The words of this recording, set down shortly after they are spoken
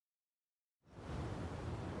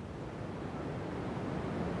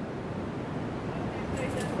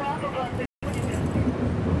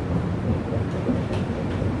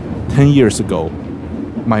10 years ago,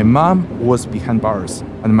 my mom was behind bars,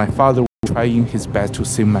 and my father was trying his best to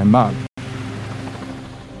save my mom.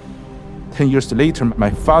 10 years later, my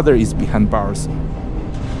father is behind bars.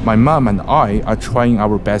 My mom and I are trying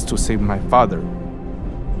our best to save my father.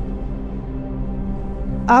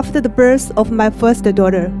 After the birth of my first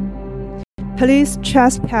daughter, police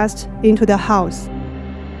trespassed into the house.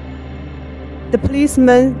 The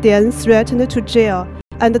policeman then threatened to jail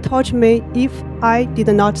and torture me if I did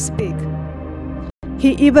not speak.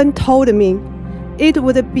 He even told me it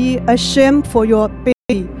would be a shame for your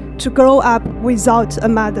baby to grow up without a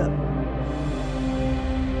mother.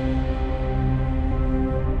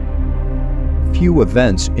 Few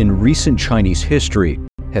events in recent Chinese history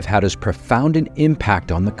have had as profound an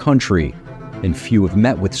impact on the country, and few have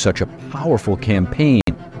met with such a powerful campaign,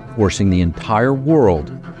 forcing the entire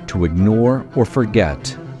world to ignore or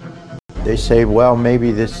forget. They say, well,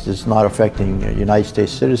 maybe this is not affecting United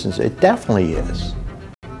States citizens. It definitely is.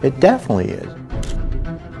 It definitely is.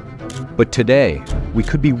 But today, we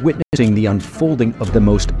could be witnessing the unfolding of the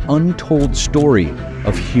most untold story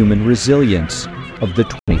of human resilience of the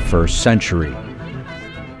 21st century.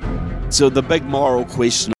 So the big moral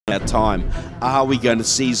question of our time, are we going to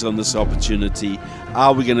seize on this opportunity?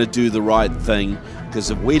 Are we going to do the right thing?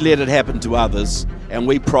 Because if we let it happen to others and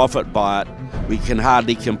we profit by it, we can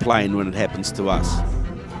hardly complain when it happens to us.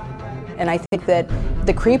 And I think that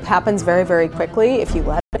the creep happens very, very quickly if you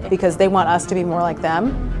let it, because they want us to be more like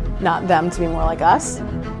them, not them to be more like us.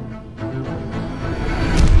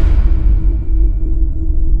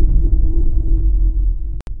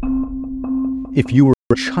 If you were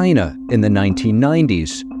in China in the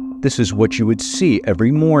 1990s, this is what you would see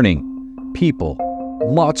every morning. People,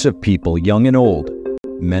 lots of people, young and old,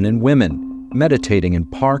 men and women, meditating in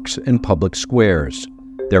parks and public squares.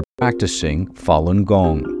 They're practicing Falun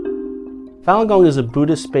Gong. Falun Gong is a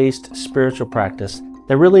Buddhist-based spiritual practice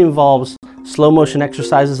that really involves slow motion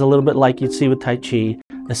exercises, a little bit like you'd see with Tai Chi,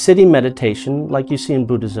 a sitting meditation like you see in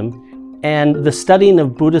Buddhism, and the studying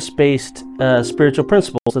of Buddhist-based spiritual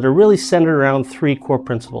principles that are really centered around three core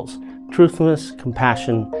principles: truthfulness,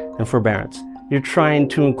 compassion, and forbearance. You're trying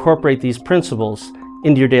to incorporate these principles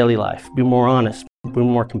into your daily life. Be more honest, be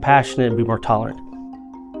more compassionate, be more tolerant.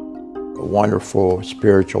 A wonderful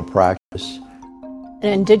spiritual practice.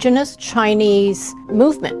 An indigenous Chinese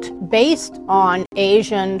movement based on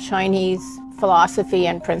Asian Chinese philosophy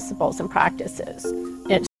and principles and practices.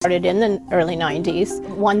 It started in the early 90s,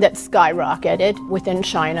 one that skyrocketed within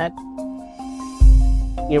China.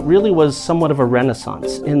 It really was somewhat of a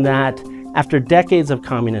renaissance in that after decades of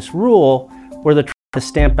communist rule, where they're trying to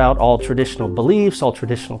stamp out all traditional beliefs, all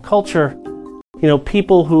traditional culture,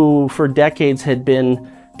 people who for decades had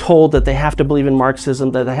been told that they have to believe in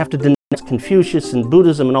Marxism, that they have to denounce Confucius and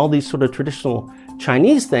Buddhism and all these sort of traditional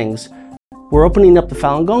Chinese things, were opening up the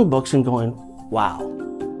Falun Gong books and going, wow.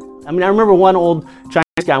 I remember one old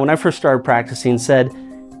Chinese guy, when I first started practicing, said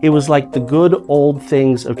it was like the good old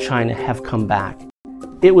things of China have come back.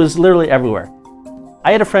 It was literally everywhere.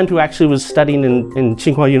 I had a friend who actually was studying in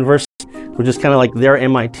Tsinghua University, which is kind of like their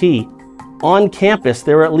MIT. On campus,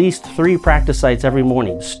 there were at least 3 practice sites every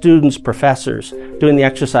morning. Students, professors doing the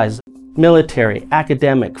exercises, military,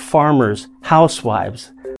 academic, farmers,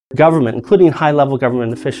 housewives, government, including high-level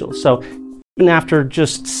government officials. So even after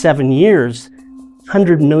just 7 years,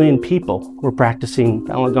 100 million people were practicing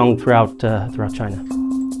Falun Gong throughout China.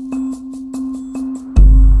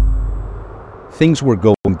 Things were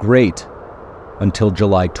going great until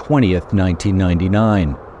July 20th,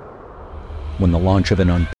 1999, when the launch of an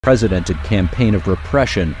unprecedented campaign of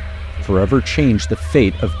repression forever changed the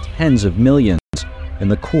fate of tens of millions in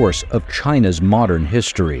the course of China's modern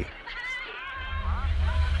history.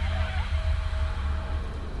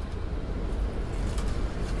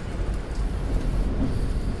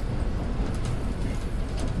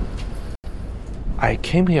 I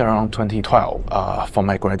came here around 2012 for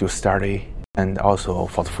my graduate study and also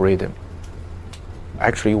for the freedom.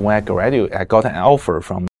 Actually, when I graduated, I got an offer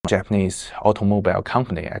from a Japanese automobile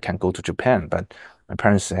company. I can go to Japan, but my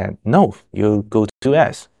parents said, no, you go to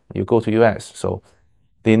US. You go to US. So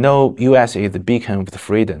they know US is the beacon of the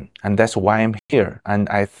freedom, and that's why I'm here. And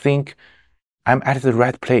I think I'm at the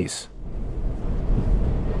right place.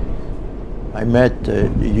 I met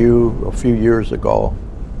you a few years ago,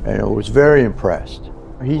 and I was very impressed.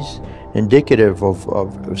 He's indicative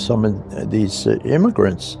of some of these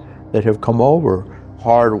immigrants that have come over,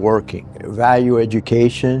 hardworking, value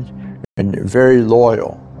education, and very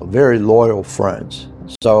loyal friends.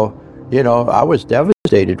 So, I was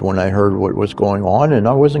devastated when I heard what was going on, and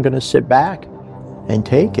I wasn't going to sit back and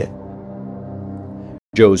take it.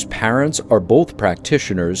 Joe's parents are both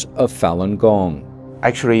practitioners of Falun Gong.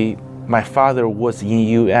 Actually, my father was in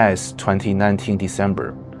US 2019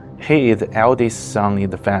 December. He is the eldest son in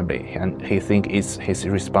the family, and he thinks it's his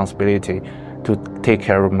responsibility to take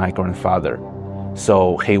care of my grandfather.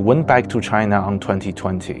 So he went back to China in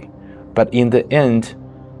 2020. But in the end,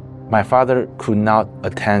 my father could not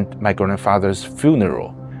attend my grandfather's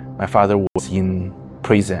funeral. My father was in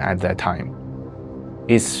prison at that time.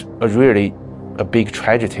 It's really a big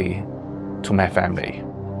tragedy to my family.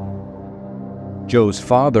 Joe's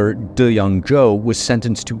father, De Yangzhou, was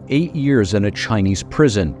sentenced to 8 years in a Chinese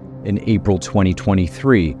prison in April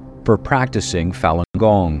 2023 for practicing Falun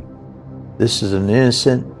Gong. This is an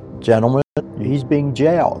innocent gentleman. He's being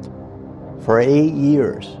jailed for 8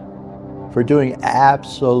 years for doing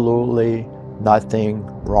absolutely nothing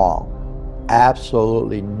wrong.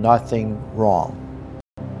 Absolutely nothing wrong.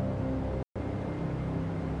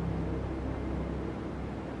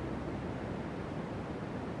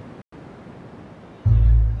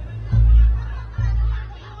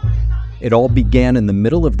 It all began in the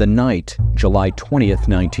middle of the night, July 20th,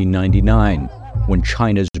 1999, when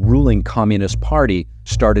China's ruling Communist Party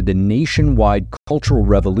started a nationwide Cultural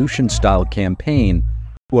Revolution-style campaign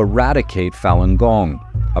to eradicate Falun Gong,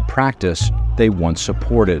 a practice they once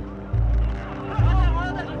supported.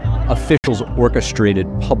 Officials orchestrated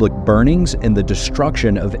public burnings and the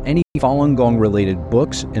destruction of any Falun Gong-related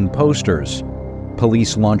books and posters,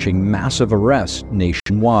 police launching massive arrests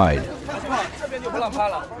nationwide.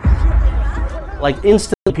 Like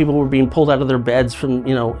instantly, people were being pulled out of their beds from,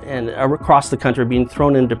 and across the country, being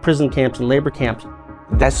thrown into prison camps and labor camps.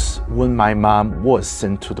 That's when my mom was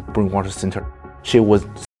sent to the Brainwash Center. She was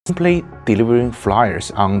simply delivering flyers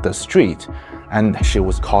on the street, and she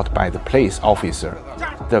was caught by the police officer.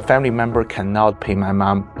 The family member cannot pay my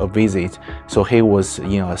mom a visit, so he was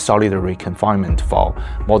in a solitary confinement for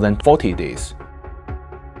more than 40 days.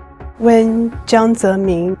 When Jiang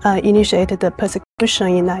Zemin initiated the persecution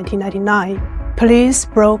in 1999, police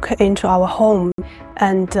broke into our home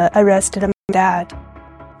and arrested my dad.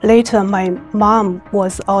 Later, my mom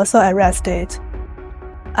was also arrested.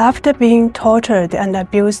 After being tortured and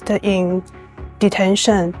abused in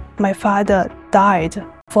detention, my father died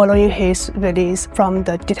following his release from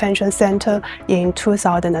the detention center in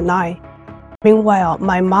 2009. Meanwhile,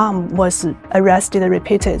 my mom was arrested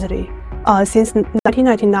repeatedly. Since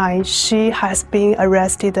 1999, she has been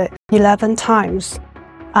arrested 11 times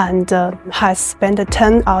and has spent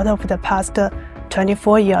 10 out of the past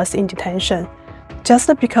 24 years in detention, just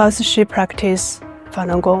because she practiced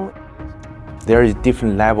Falun Gong. There is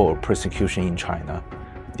different level of persecution in China.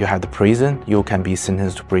 You have the prison, you can be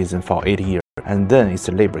sentenced to prison for 8 years, and then it's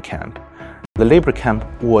a labor camp. The labor camp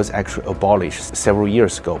was actually abolished several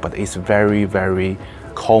years ago, but it's very, very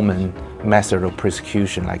common method of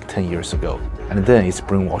persecution like 10 years ago. And then it's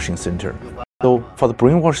brainwashing center. So for the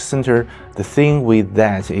brainwash center, the thing with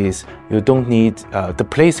that is you don't need, the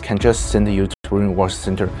police can just send you to brainwash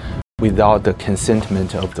center without the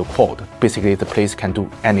consentment of the court. Basically, the police can do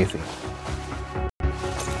anything.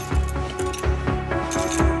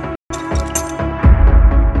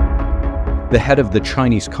 The head of the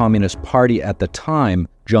Chinese Communist Party at the time,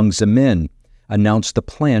 Jiang Zemin, announced the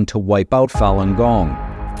plan to wipe out Falun Gong,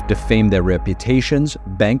 defame their reputations,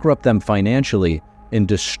 bankrupt them financially, and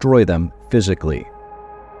destroy them physically.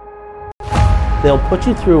 They'll put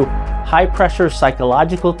you through high-pressure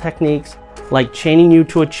psychological techniques like chaining you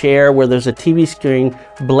to a chair where there's a TV screen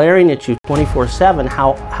blaring at you 24/7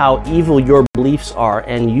 how evil your beliefs are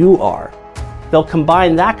and you are. They'll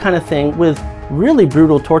combine that kind of thing with really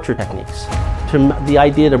brutal torture techniques. The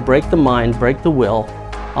idea to break the mind, break the will,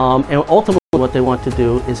 and ultimately what they want to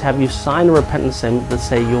do is have you sign a repentance that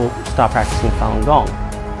say you'll stop practicing Falun Gong.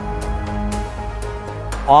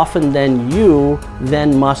 Often then you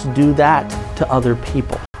must do that to other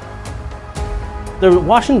people. The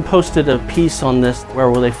Washington Post did a piece on this where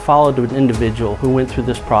they followed an individual who went through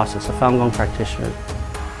this process, a Falun Gong practitioner.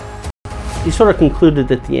 He sort of concluded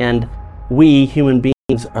at the end, we human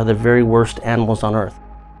beings are the very worst animals on earth.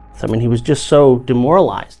 I mean, he was just so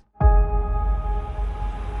demoralized.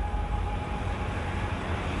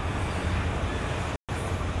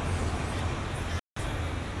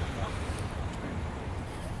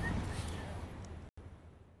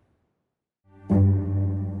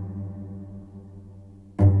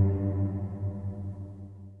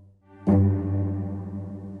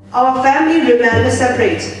 Our family remained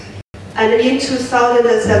separate, and in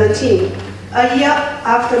 2017, a year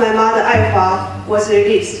after my mother Aihua was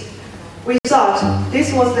released, we thought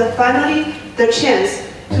this was finally the chance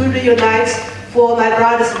to reunite for my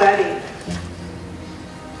brother's wedding.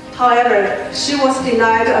 However, she was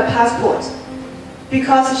denied a passport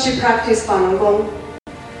because she practiced Falun Gong.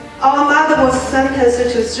 Our mother was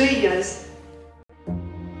sentenced to 3 years.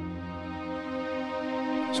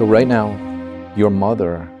 So right now, your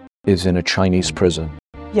mother is in a Chinese prison.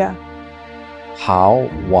 Yeah. How,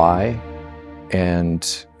 why, and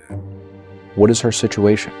what is her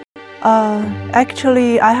situation?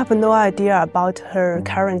 Actually, I have no idea about her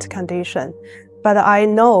current condition, but I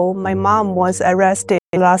know my mom was arrested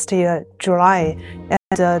last year, July,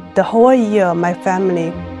 and the whole year my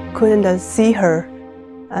family couldn't see her,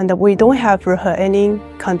 and we don't have her any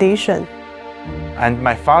condition. And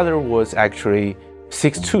my father was actually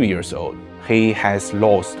 62 years old. He has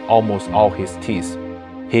lost almost all his teeth.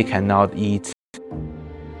 He cannot eat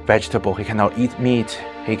vegetable, he cannot eat meat,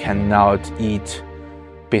 he cannot eat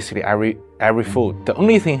basically every food. The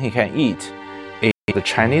only thing he can eat is the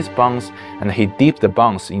Chinese buns, and he dip the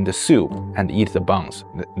buns in the soup and eat the buns.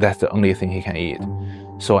 That's the only thing he can eat.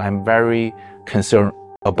 So I'm very concerned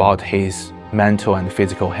about his mental and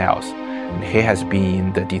physical health. And he has been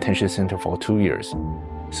in the detention center for 2 years.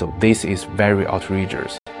 So this is very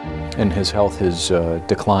outrageous. And his health has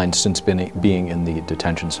declined since being in the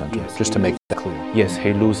detention center, yes, just to make that clear. Yes,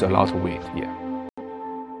 he lose a lot of weight, yeah.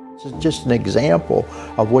 This is just an example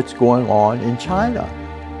of what's going on in China.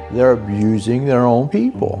 They're abusing their own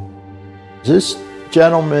people. This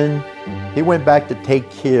gentleman, he went back to take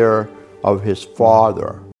care of his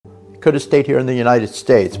father. He could have stayed here in the United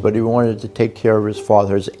States, but he wanted to take care of his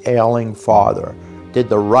father, his ailing father. Did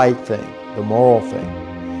the right thing, the moral thing.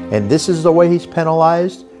 And this is the way he's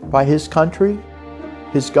penalized by his country,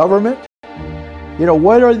 his government? You know,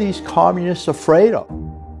 what are these communists afraid of?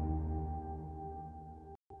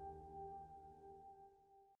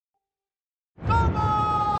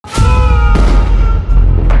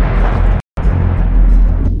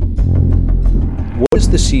 What is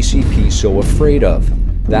the CCP so afraid of?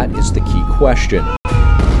 That is the key question.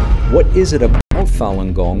 What is it about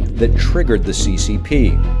Falun Gong that triggered the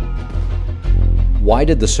CCP? Why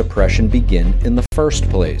did the suppression begin in the first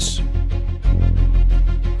place?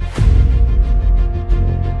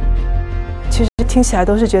 其实听起来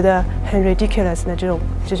都是觉得很 ridiculous 的这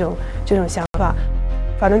种想法。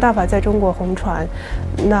法轮大法在中国红传，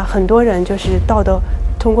那很多人就是道德，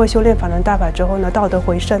通过修炼法轮大法之后呢，道德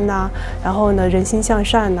回升呐，然后呢，人心向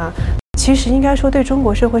善呐。其实应该说对中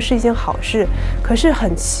国社会是一件好事，可是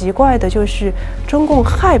很奇怪的就是中共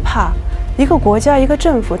害怕一个国家一个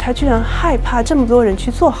政府，他居然害怕这么多人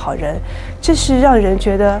去做好人，这是让人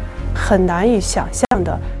觉得很难以想象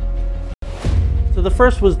的。So the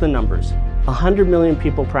first was the numbers. 100 million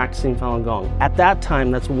people practicing Falun Gong. At that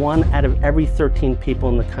time, that's 1 out of every 13 people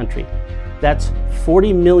in the country. That's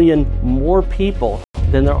 40 million more people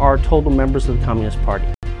than there are total members of the Communist Party.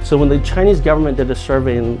 So when the Chinese government did a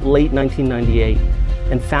survey in late 1998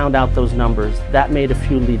 and found out those numbers, that made a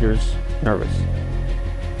few leaders nervous.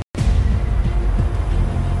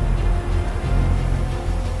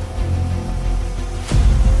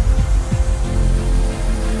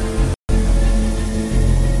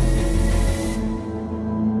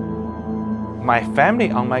 My family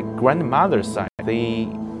on my grandmother's side, they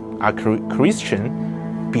are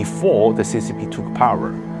Christian before the CCP took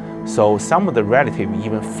power. So some of the relatives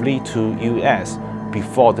even flee to US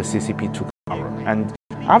before the CCP took power. And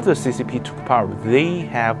after the CCP took power, they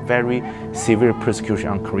have very severe persecution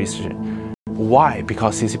on Christian. Why?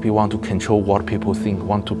 Because CCP want to control what people think,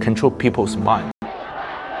 want to control people's mind.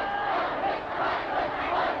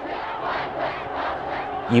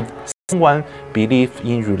 If someone believes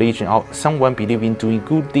in religion or someone believes in doing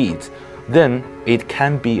good deeds, then it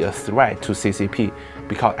can be a threat to CCP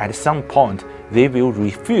because at some point they will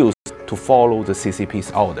refuse to follow the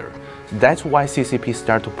CCP's order. That's why CCP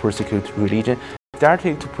started to persecute religion,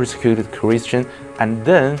 started to persecute Christian, and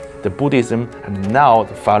then the Buddhism, and now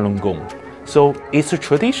the Falun Gong. So it's a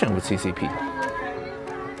tradition with CCP.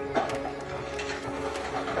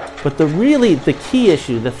 But the key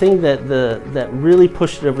issue, the thing that really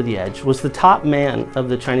pushed it over the edge was the top man of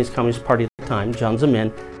the Chinese Communist Party at the time, Jiang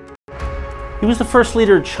Zemin. He was the first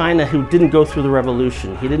leader of China who didn't go through the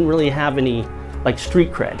revolution. He didn't really have any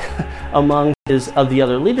street cred among of the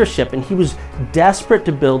other leadership, and he was desperate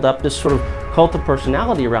to build up this sort of cult of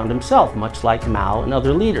personality around himself, much like Mao and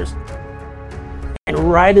other leaders. And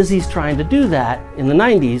right as he's trying to do that, in the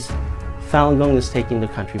 90s, Falun Gong is taking the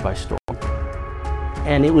country by storm.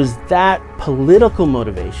 And it was that political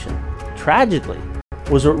motivation, tragically,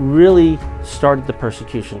 was what really started the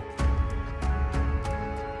persecution.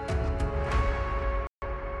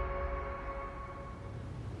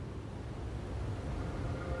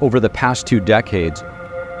 Over the past 2 decades,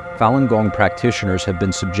 Falun Gong practitioners have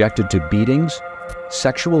been subjected to beatings,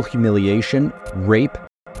 sexual humiliation, rape,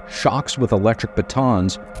 shocks with electric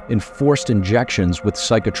batons, and forced injections with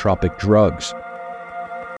psychotropic drugs.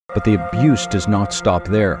 But the abuse does not stop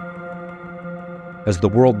there. As the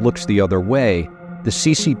world looks the other way, the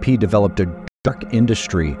CCP developed a dark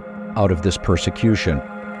industry out of this persecution: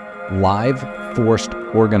 live, forced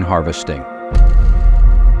organ harvesting.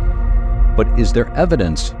 But is there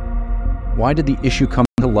evidence? Why did the issue come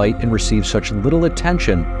to light and receive such little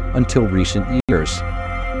attention until recent years?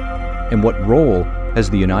 And what role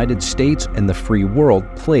has the United States and the free world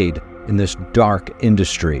played in this dark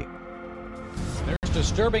industry? There's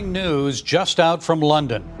disturbing news just out from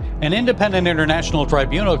London. An independent international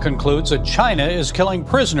tribunal concludes that China is killing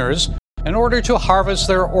prisoners in order to harvest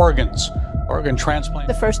their organs. Organ transplant.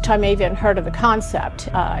 The first time I even heard of the concept,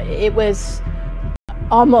 it was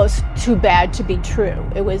almost too bad to be true.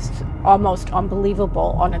 It was almost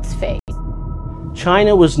unbelievable on its face.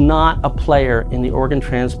 China was not a player in the organ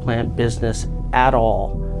transplant business at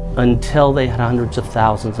all until they had hundreds of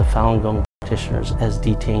thousands of Falun Gong practitioners as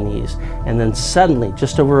detainees. And then suddenly,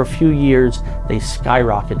 just over a few years, they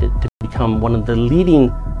skyrocketed to become one of the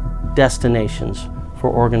leading destinations for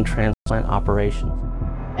organ transplant operations.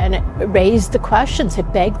 And it raised the questions,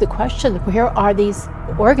 it begged the question, where are these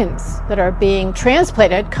organs that are being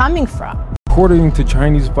transplanted coming from? According to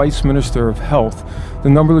Chinese Vice Minister of Health, the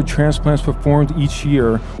number of transplants performed each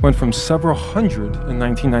year went from several hundred in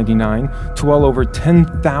 1999 to well over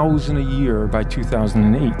 10,000 a year by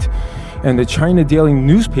 2008. And the China Daily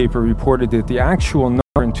newspaper reported that the actual number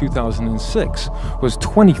in 2006 was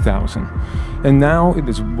 20,000. And now it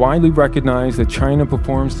is widely recognized that China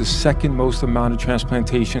performs the second most amount of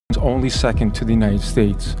transplantations, only second to the United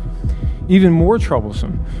States. Even more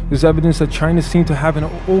troublesome is evidence that China seemed to have an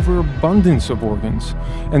overabundance of organs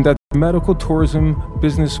and that the medical tourism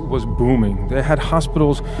business was booming. They had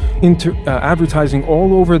hospitals advertising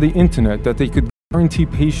all over the internet that they could guarantee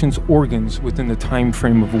patients organs within the time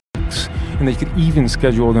frame of weeks, and they could even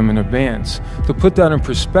schedule them in advance. To put that in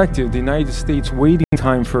perspective, the United States waiting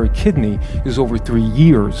time for a kidney is over 3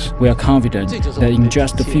 years. We are confident that in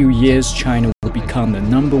just a few years, China will become the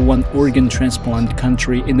 #1 organ transplant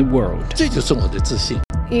country in the world.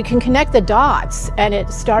 You can connect the dots, and it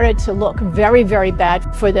started to look very, very bad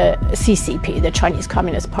for the CCP, the Chinese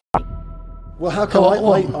Communist Party. Well, how come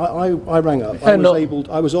I rang up?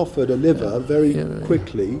 I was offered a liver very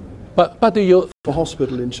quickly. But you for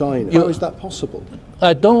hospital in China. How is that possible?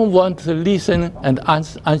 I don't want to listen and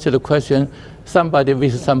answer the question somebody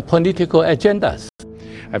with some political agendas.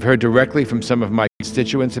 I've heard directly from some of my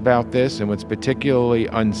constituents about this, and what's particularly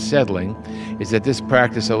unsettling is that this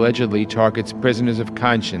practice allegedly targets prisoners of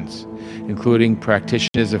conscience, including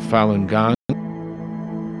practitioners of Falun Gong.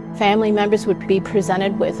 Family members would be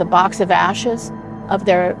presented with a box of ashes of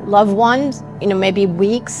their loved ones, maybe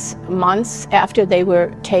weeks, months after they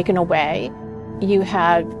were taken away. You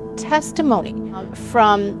had testimony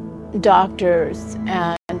from doctors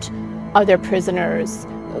and other prisoners,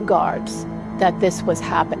 guards, that this was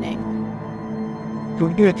happening. 就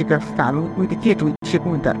越这个法律为了戒毒提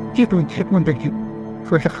供的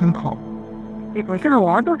说是很好。这个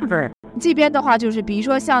网上都是这样。这边的话就是，比如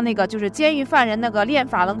说像那个就是监狱犯人那个练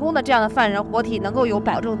法轮功的这样的犯人，活体能够有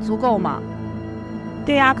保证足够吗？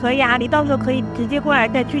对呀，可以啊，你到时候可以直接过来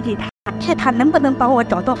再具体看他能不能帮我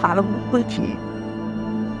找到法轮功体。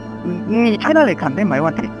你在那里肯定没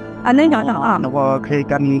问题。啊，能找到啊。那我可以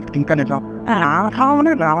跟你说，他们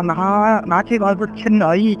那个拿这个不是轻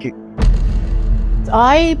而易举。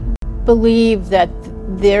I believe that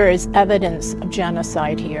there is evidence of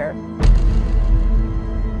genocide here.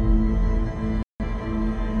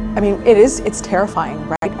 I mean, it's terrifying,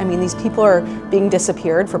 right? I mean, these people are being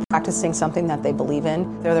disappeared for practicing something that they believe in.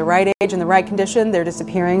 They're the right age and the right condition. They're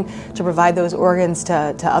disappearing to provide those organs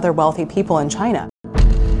to other wealthy people in China.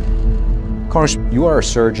 Carlos, you are a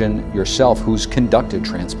surgeon yourself who's conducted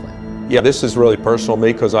transplant. Yeah, this is really personal to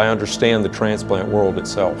me because I understand the transplant world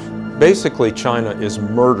itself. Basically, China is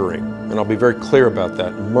murdering, and I'll be very clear about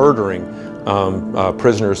that, murdering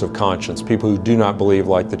prisoners of conscience, people who do not believe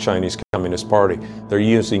like the Chinese Communist Party. They're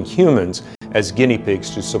using humans as guinea pigs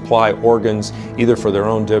to supply organs, either for their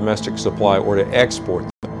own domestic supply or to export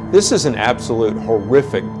them. This is an absolute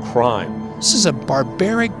horrific crime. This is a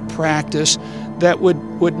barbaric practice that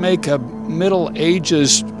would make a Middle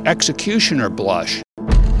Ages executioner blush.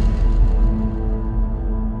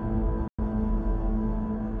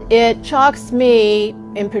 It shocks me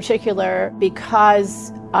in particular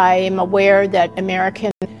because I am aware that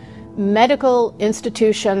American medical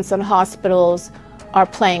institutions and hospitals are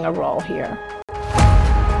playing a role here.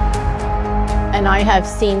 and I have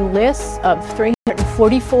seen lists of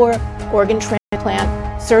 344 organ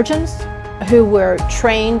transplant surgeons who were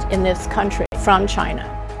trained in this country from China,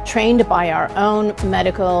 trained by our own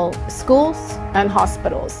medical schools and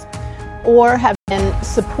hospitals, or have been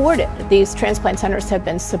supported. These transplant centers have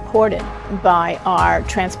been supported by our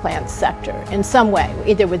transplant sector in some way,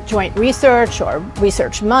 either with joint research or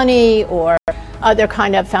research money or other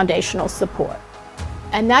kind of foundational support.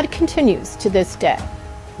 And that continues to this day.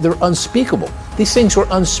 They're unspeakable. These things were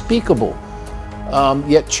unspeakable.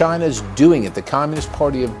 Yet China is doing it. The Communist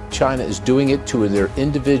Party of China is doing it to their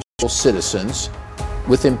individual citizens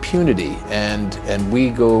with impunity. And we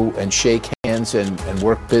go and shake hands and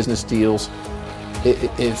work business deals.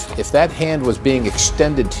 If that hand was being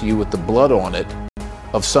extended to you with the blood on it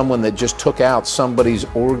of someone that just took out somebody's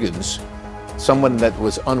organs, someone that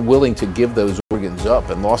was unwilling to give those organs up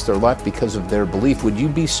and lost their life because of their belief, would you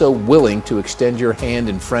be so willing to extend your hand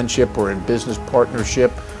in friendship or in business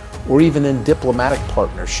partnership or even in diplomatic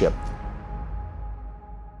partnership?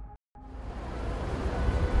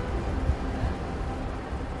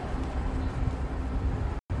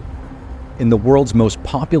 In the world's most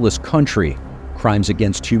populous country, crimes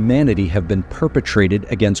against humanity have been perpetrated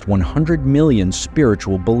against 100 million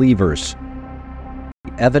spiritual believers.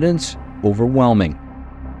 The evidence overwhelming,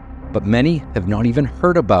 but many have not even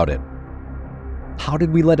heard about it. How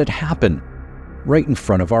did we let it happen? Right in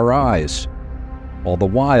front of our eyes. All the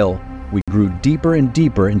while, we grew deeper and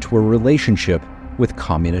deeper into a relationship with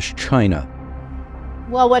Communist China.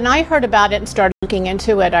 Well, when I heard about it and started looking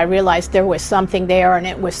into it, I realized there was something there, and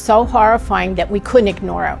it was so horrifying that we couldn't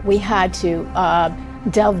ignore it. We had to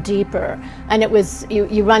delve deeper, and it was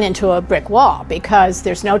you run into a brick wall because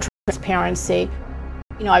there's no transparency.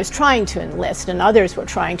 You know, I was trying to enlist, and others were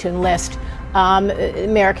trying to enlist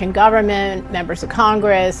American government, members of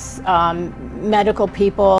Congress, medical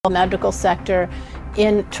people, medical sector,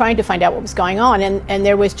 in trying to find out what was going on, and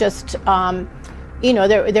there was just you know,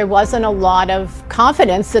 there wasn't a lot of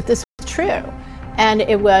confidence that this was true. And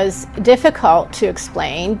it was difficult to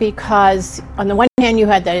explain because on the one hand you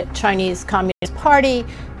had the Chinese Communist Party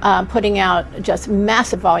putting out just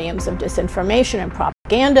massive volumes of disinformation and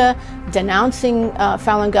propaganda, denouncing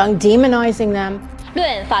Falun Gong, demonizing them.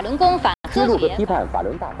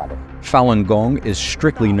 Falun Gong is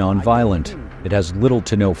strictly nonviolent. It has little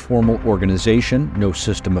to no formal organization, no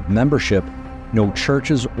system of membership, no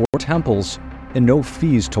churches or temples, and no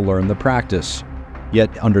fees to learn the practice. Yet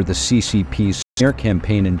under the CCP's smear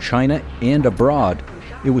campaign in China and abroad,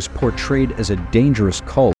 it was portrayed as a dangerous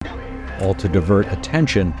cult, all to divert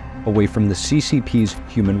attention away from the CCP's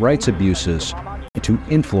human rights abuses and to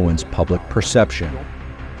influence public perception.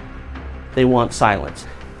 They want silence.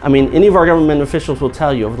 I mean, any of our government officials will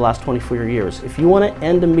tell you over the last 24 years, if you want to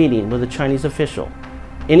end a meeting with a Chinese official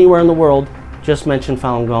anywhere in the world, just mention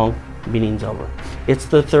Falun Gong, meeting's over. It's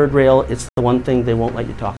the third rail, it's the one thing they won't let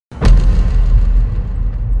you talk about.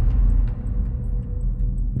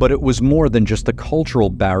 But it was more than just the cultural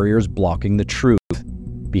barriers blocking the truth.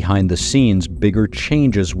 Behind the scenes, bigger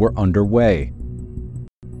changes were underway.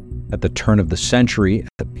 At the turn of the century, at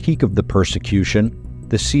the peak of the persecution,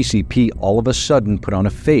 the CCP all of a sudden put on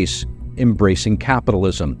a face, embracing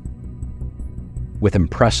capitalism. With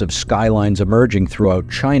impressive skylines emerging throughout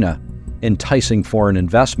China, enticing foreign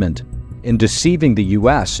investment, and deceiving the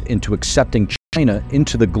U.S. into accepting China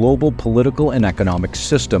into the global political and economic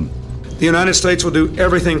system. The United States will do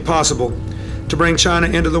everything possible to bring China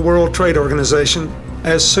into the World Trade Organization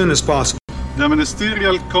as soon as possible. The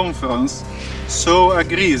Ministerial Conference so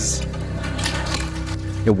agrees.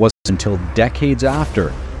 It wasn't until decades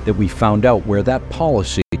after that we found out where that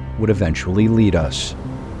policy would eventually lead us.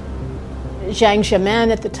 Jiang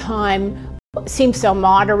Zemin at the time seemed so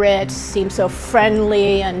moderate, seemed so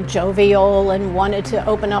friendly and jovial, and wanted to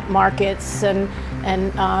open up markets and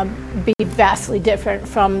be vastly different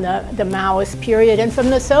from the Maoist period and from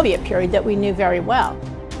the Soviet period that we knew very well.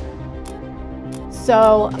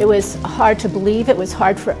 So it was hard to believe, it was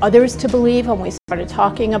hard for others to believe when we started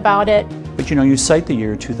talking about it. But you know, you cite the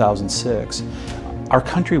year 2006. Our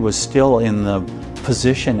country was still in the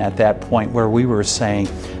position at that point where we were saying,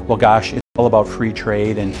 well gosh, it's all about free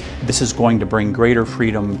trade and this is going to bring greater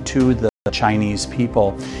freedom to the Chinese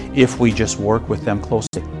people if we just work with them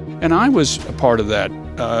closely. And I was a part of that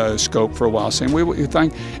scope for a while, saying we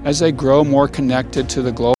think as they grow more connected to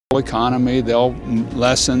the global economy, they'll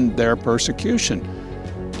lessen their persecution.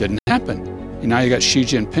 Didn't happen. You know, you got Xi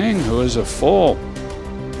Jinping, who is a full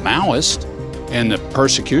Maoist, and the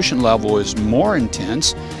persecution level is more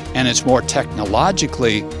intense and it's more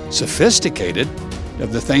technologically sophisticated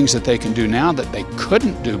of the things that they can do now that they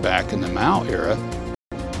couldn't do back in the Mao era.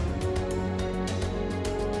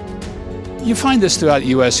 You find this throughout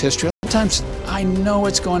U.S. history. Sometimes I know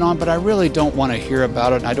what's going on, but I really don't want to hear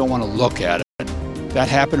about it, and I don't want to look at it. That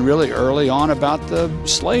happened really early on about the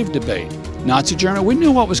slave debate. Nazi Germany, we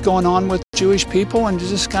knew what was going on with Jewish people, and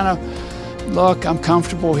just kind of, look, I'm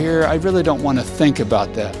comfortable here. I really don't want to think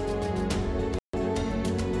about that.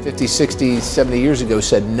 50, 60, 70 years ago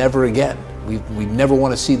said never again. We never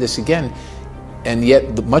want to see this again. And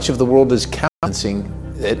yet much of the world is countenancing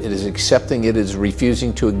it, it is accepting it, is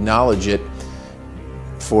refusing to acknowledge it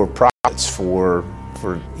for profits, for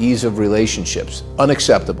ease of relationships.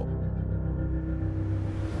 Unacceptable.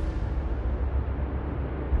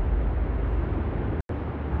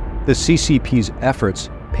 The CCP's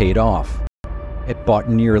efforts paid off. It bought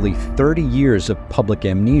nearly 30 years of public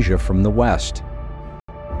amnesia from the West.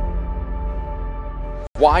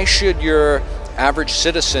 Why should your average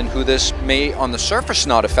citizen, who this may on the surface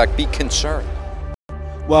not affect, be concerned?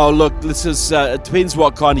 Well, look, this is, it depends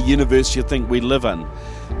what kind of universe you think we live in.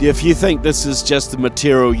 If you think this is just a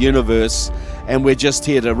material universe and we're just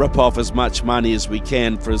here to rip off as much money as we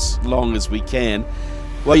can for as long as we can,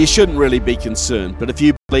 well, you shouldn't really be concerned. But if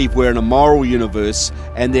you believe we're in a moral universe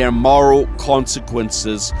and there are moral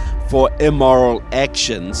consequences for immoral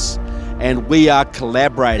actions, and we are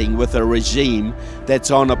collaborating with a regime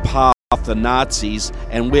that's on a path of the Nazis,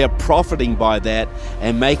 and we're profiting by that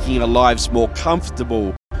and making our lives more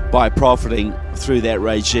comfortable by profiting through that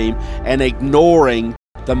regime and ignoring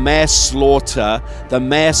the mass slaughter, the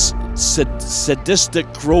mass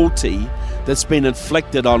sadistic cruelty that's been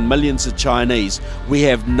inflicted on millions of Chinese, we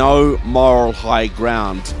have no moral high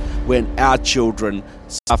ground when our children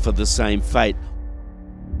suffer the same fate.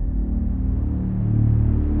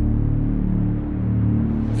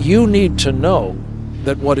 You need to know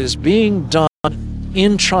that what is being done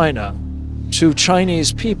in China to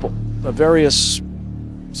Chinese people of various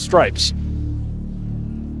stripes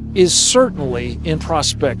is certainly in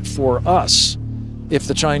prospect for us if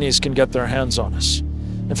the Chinese can get their hands on us.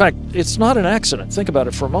 In fact, it's not an accident. Think about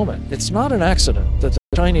it for a moment. It's not an accident that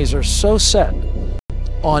the Chinese are so set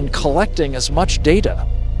on collecting as much data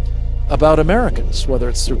about Americans, whether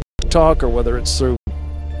it's through TikTok or whether it's through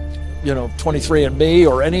 23andMe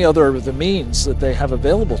or any other of the means that they have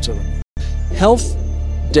available to them. Health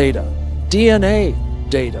data, DNA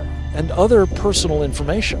data, and other personal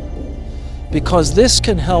information, because this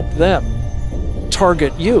can help them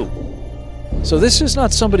target you. So this is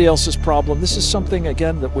not somebody else's problem. This is something,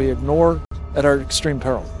 again, that we ignore at our extreme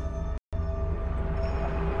peril.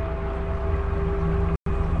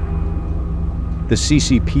 The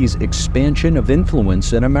CCP's expansion of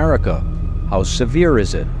influence in America, how severe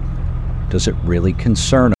is it? Does it really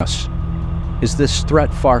concern us? Is this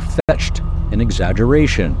threat far-fetched, an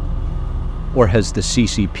exaggeration? Or has the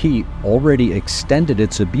CCP already extended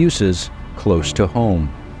its abuses close to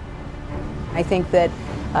home? I think that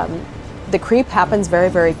the creep happens very,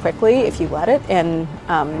 very quickly if you let it, and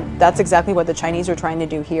that's exactly what the Chinese are trying to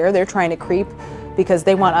do here. They're trying to creep because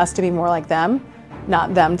they want us to be more like them,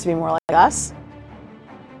 not them to be more like us.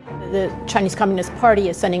 The Chinese Communist Party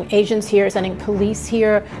is sending agents here, sending police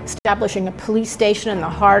here, establishing a police station in the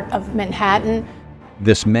heart of Manhattan.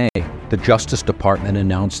 This May, the Justice Department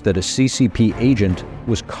announced that a CCP agent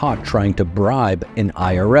was caught trying to bribe an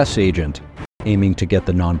IRS agent, aiming to get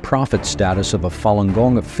the nonprofit status of a Falun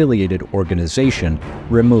Gong-affiliated organization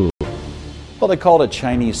removed. Well, they call it a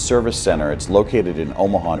Chinese Service Center. It's located in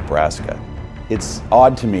Omaha, Nebraska. It's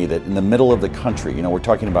odd to me that in the middle of the country, we're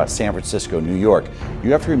talking about San Francisco, New York, you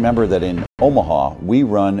have to remember that in Omaha, we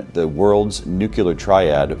run the world's nuclear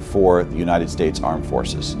triad for the United States Armed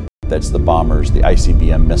Forces. That's the bombers, the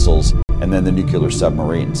ICBM missiles, and then the nuclear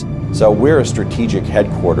submarines. So we're a strategic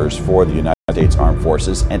headquarters for the United States Armed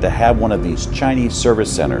Forces, and to have one of these Chinese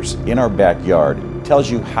service centers in our backyard tells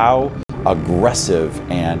you how aggressive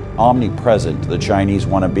and omnipresent the Chinese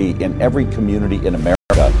want to be in every community in America.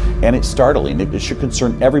 And it's startling. It should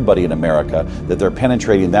concern everybody in America that they're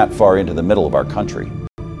penetrating that far into the middle of our country.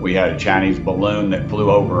 We had a Chinese balloon that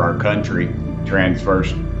flew over our country,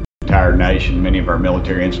 traversed the entire nation. Many of our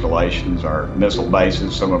military installations, our missile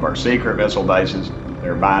bases, some of our secret missile bases,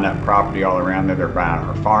 they're buying up property all around there. They're buying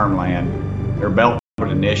our farmland. Their Belt and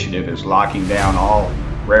Road Initiative is locking down all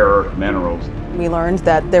rare earth minerals. We learned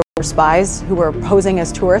that there were spies who were posing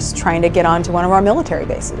as tourists trying to get onto one of our military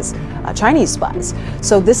bases, Chinese spies.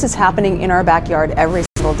 So this is happening in our backyard every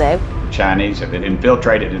single day. Chinese have been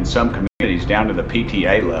infiltrated in some communities down to the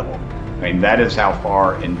PTA level. I mean, that is how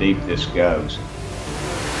far and deep this goes.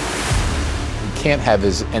 We can't have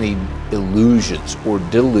any illusions or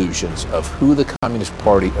delusions of who the Communist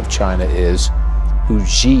Party of China is, who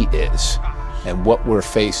Xi is, and what we're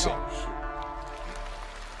facing.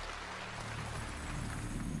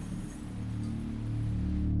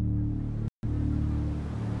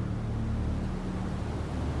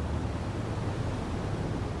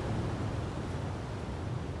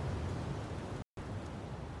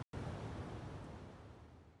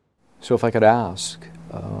 So if I could ask,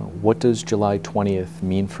 what does July 20th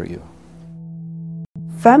mean for you?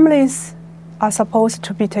 Families are supposed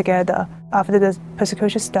to be together after the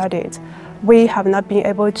persecution started. We have not been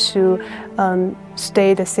able to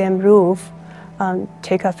stay the same roof,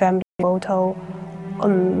 take a family photo,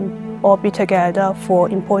 or be together for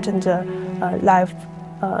important life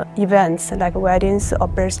events like weddings or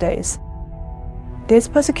birthdays. This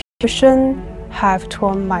persecution have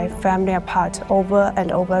torn my family apart over and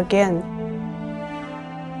over again.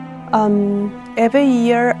 Every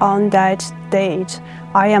year on that date,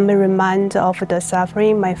 I am reminded of the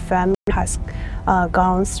suffering my family has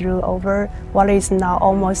gone through over what is now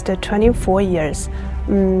almost 24 years.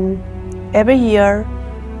 Every year,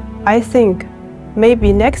 I think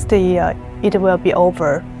maybe next year it will be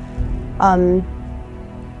over.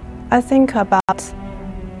 I think about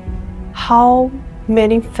how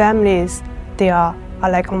many families there are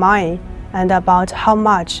like mine and about how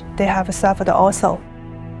much they have suffered also.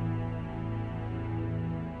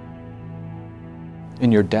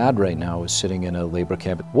 And your dad right now is sitting in a labor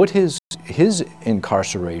camp. What his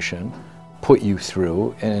incarceration put you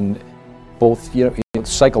through, and both,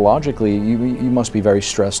 psychologically, you must be very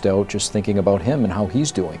stressed out just thinking about him and how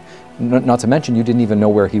he's doing. Not to mention, you didn't even know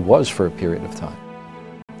where he was for a period of time.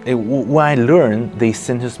 When I learned they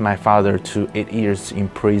sentenced my father to 8 years in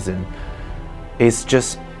prison, it's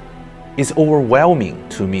overwhelming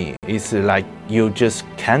to me. It's like you just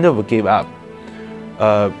kind of give up.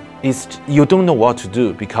 You don't know what to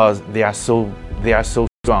do because they are so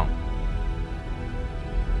strong.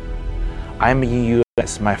 I'm in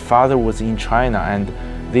US, my father was in China, and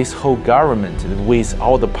this whole government with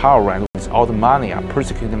all the power and with all the money are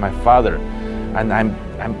persecuting my father, and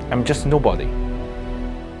I'm just nobody.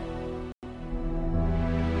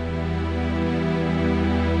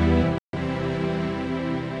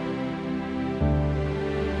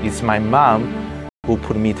 It's my mom who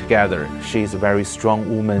put me together. She's a very strong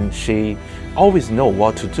woman. She always knows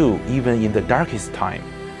what to do, even in the darkest time.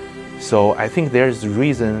 So I think there's a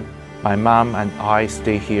reason my mom and I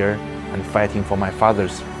stay here and fighting for my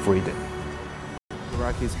father's freedom.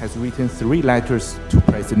 Biruakis has written 3 letters to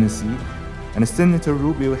presidency, and Senator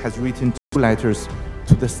Rubio has written 2 letters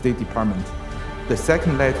to the State Department. The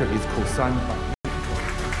second letter is co-signed by...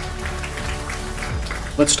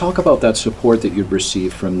 Let's talk about that support that you've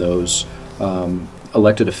received from those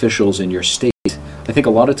elected officials in your state. I think a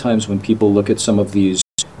lot of times when people look at some of these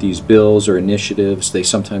bills or initiatives, they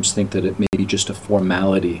sometimes think that it may be just a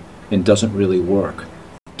formality and doesn't really work.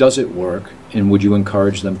 Does it work, and would you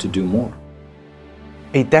encourage them to do more?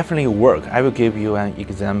 It definitely works. I will give you an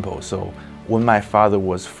example. So when my father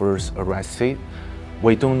was first arrested,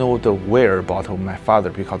 we don't know the whereabouts of my father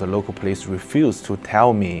because the local police refused to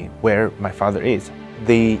tell me where my father is.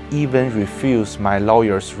 They even refused my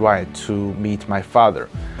lawyer's right to meet my father.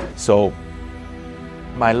 So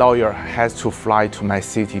my lawyer has to fly to my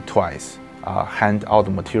city twice, hand out the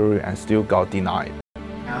material, and still got denied.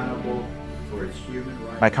 Accountable for his human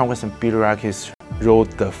rights. My Congressman Biruakis wrote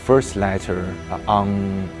the first letter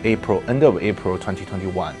on end of April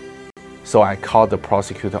 2021. So I called the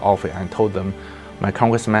prosecutor office and told them, my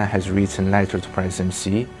congressman has written a letter to President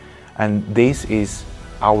Xi, and this is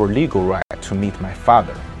our legal right to meet my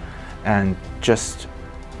father. And just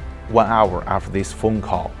 1 hour after this phone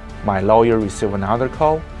call, my lawyer received another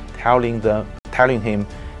call telling him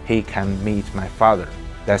he can meet my father.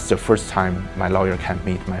 That's the first time my lawyer can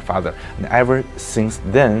meet my father. And ever since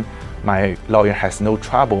then, my lawyer has no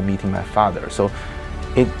trouble meeting my father. So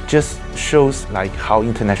it just shows like how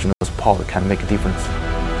international support can make a difference.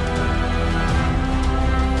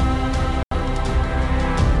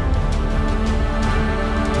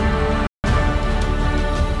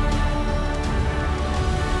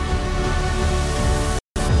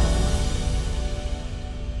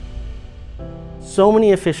 So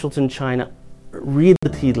many officials in China read the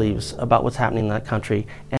tea leaves about what's happening in that country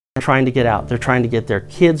and are trying to get out. They're trying to get their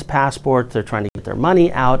kids' passports, they're trying to get their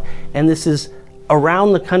money out, and this is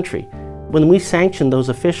around the country. When we sanction those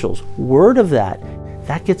officials, word of that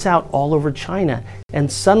gets out all over China,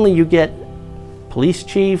 and suddenly you get police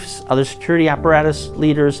chiefs, other security apparatus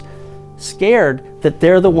leaders scared that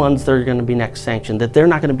they're the ones that are going to be next sanctioned, that they're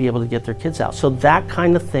not going to be able to get their kids out. So that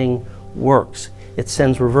kind of thing works. It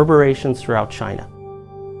sends reverberations throughout China.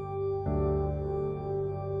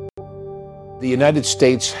 The United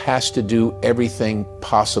States has to do everything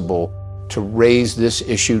possible to raise this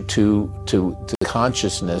issue to the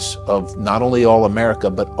consciousness of not only all America,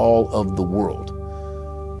 but all of the world.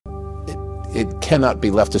 It cannot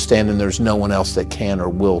be left to stand, and there's no one else that can or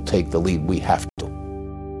will take the lead. We have to.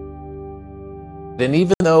 And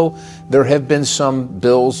even though there have been some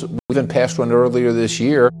bills, we even passed one earlier this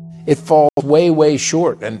year, it falls way, way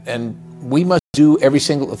short. And we must do every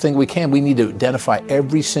single thing we can. We need to identify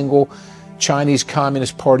every single Chinese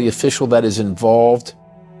Communist Party official that is involved.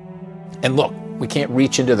 And look, we can't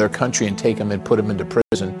reach into their country and take them and put them into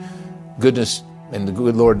prison. Goodness and the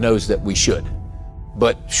good Lord knows that we should.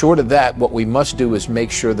 But short of that, what we must do is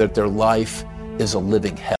make sure that their life is a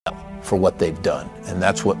living hell for what they've done. And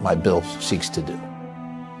that's what my bill seeks to do.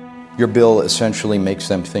 Your bill essentially makes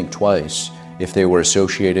them think twice if they were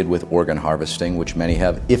associated with organ harvesting, which many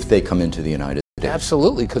have, if they come into the United States.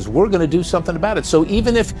 Absolutely, because we're going to do something about it. So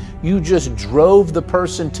even if you just drove the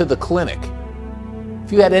person to the clinic,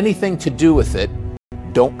 if you had anything to do with it,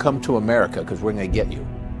 don't come to America because we're going to get you.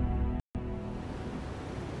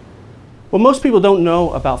 What most people don't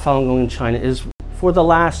know about Falun Gong in China is for the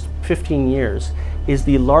last 15 years is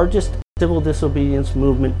the largest civil disobedience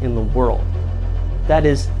movement in the world. That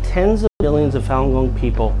is, tens of millions of Falun Gong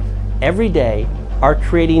people every day are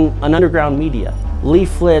creating an underground media,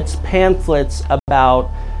 leaflets, pamphlets about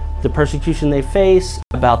the persecution they face,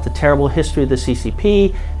 about the terrible history of the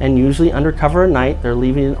CCP, and usually undercover at night, they're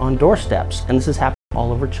leaving it on doorsteps. And this is happening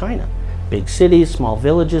all over China. Big cities, small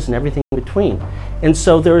villages, and everything in between. And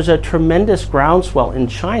so there's a tremendous groundswell in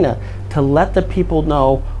China to let the people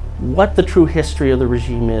know what the true history of the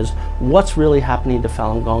regime is, what's really happening to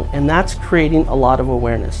Falun Gong, and that's creating a lot of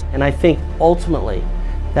awareness. And I think ultimately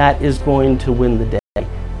that is going to win the day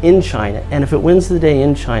in China. And if it wins the day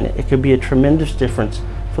in China, it could be a tremendous difference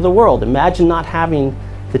for the world. Imagine not having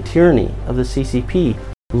the tyranny of the CCP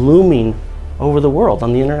looming over the world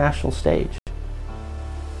on the international stage.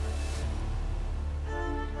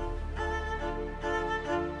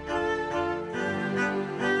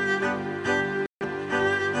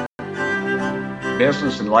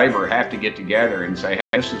 Business and labor have to get together and say, hey,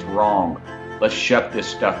 this is wrong. Let's shut this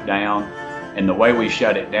stuff down. And the way we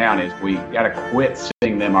shut it down is we got to quit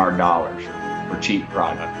sending them our dollars for cheap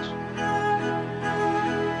products.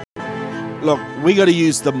 Look, we got to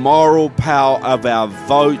use the moral power of our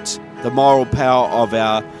vote, the moral power of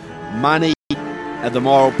our money, and the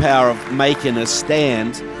moral power of making a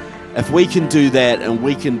stand. If we can do that and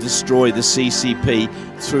we can destroy the CCP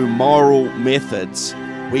through moral methods,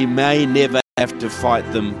 we may never have to fight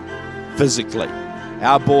them physically.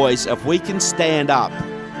 Our boys, if we can stand up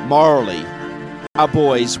morally, our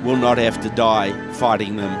boys will not have to die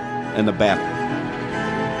fighting them in a battle.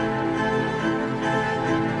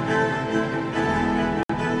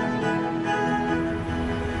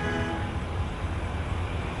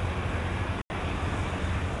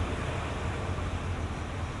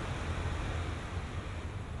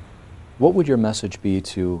 What would your message be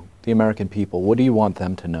to the American people? What do you want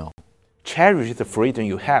them to know? Cherish the freedom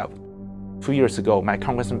you have. 2 years ago, my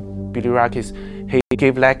Congressman Billy Rakis, he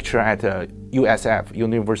gave lecture at USF,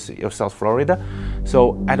 University of South Florida.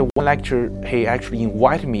 So at one lecture, he actually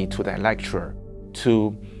invited me to that lecture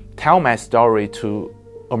to tell my story to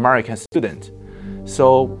American students.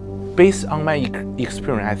 So based on my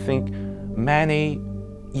experience, I think many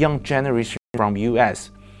young generation from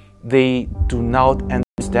US, they do not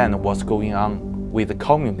understand what's going on with the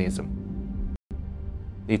communism.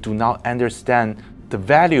 They do not understand the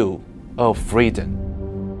value of freedom.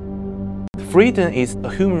 Freedom is a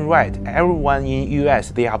human right everyone in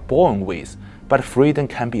US they are born with, but freedom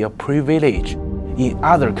can be a privilege in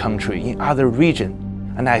other country, in other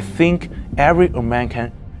region. And I think every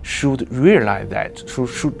American should realize that,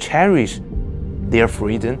 should cherish their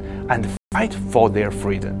freedom and fight for their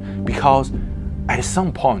freedom, because at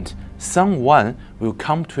some point someone will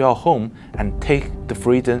come to your home and take the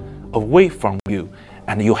freedom away from you,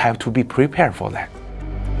 and you have to be prepared for that.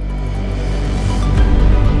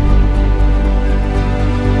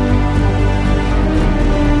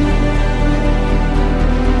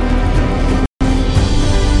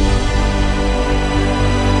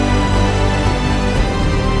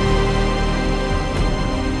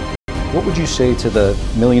 What would you say to the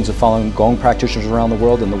millions of Falun Gong practitioners around the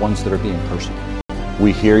world and the ones that are being persecuted?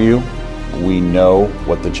 We hear you. We know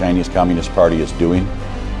what the Chinese Communist Party is doing.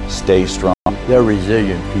 Stay strong. They're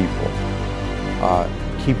resilient people.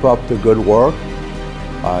 Keep up the good work.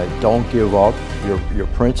 Don't give up your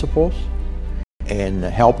principles, and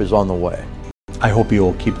help is on the way. I hope you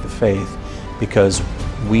will keep the faith, because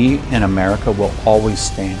we in America will always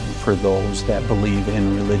stand for those that believe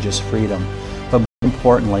in religious freedom. But more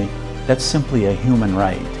importantly, that's simply a human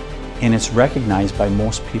right, and it's recognized by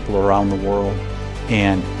most people around the world.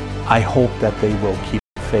 And I hope that they will keep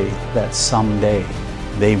the faith that someday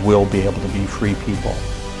they will be able to be free people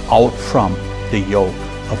out from the yoke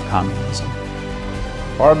of communism.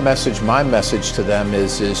 Our message, my message to them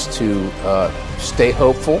is to stay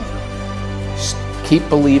hopeful, keep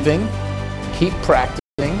believing, keep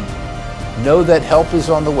practicing, know that help is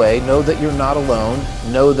on the way, know that you're not alone,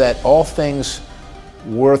 know that all things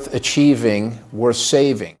worth achieving, worth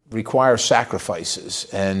saving, require sacrifices.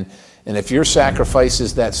 And if your sacrifice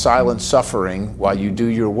is that silent suffering while you do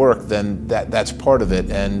your work, then that's part of it.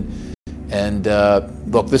 And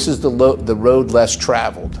look, this is the road less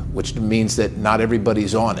traveled, which means that not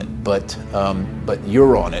everybody's on it, but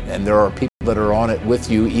you're on it, and there are people that are on it with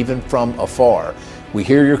you, even from afar. We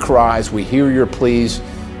hear your cries, we hear your pleas,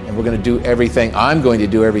 and we're going to do everything. I'm going to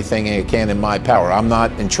do everything I can in my power. I'm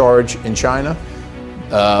not in charge in China,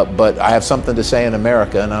 but I have something to say in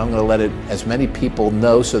America, and I'm going to let as many people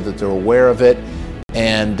know so that they're aware of it.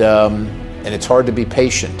 And it's hard to be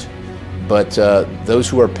patient. But those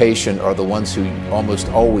who are patient are the ones who almost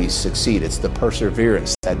always succeed. It's the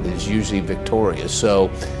perseverance that is usually victorious. So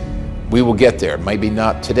we will get there. Maybe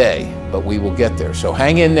not today, but we will get there. So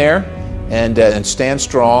hang in there and stand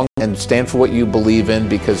strong and stand for what you believe in,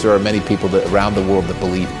 because there are many people around the world that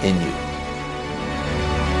believe in you.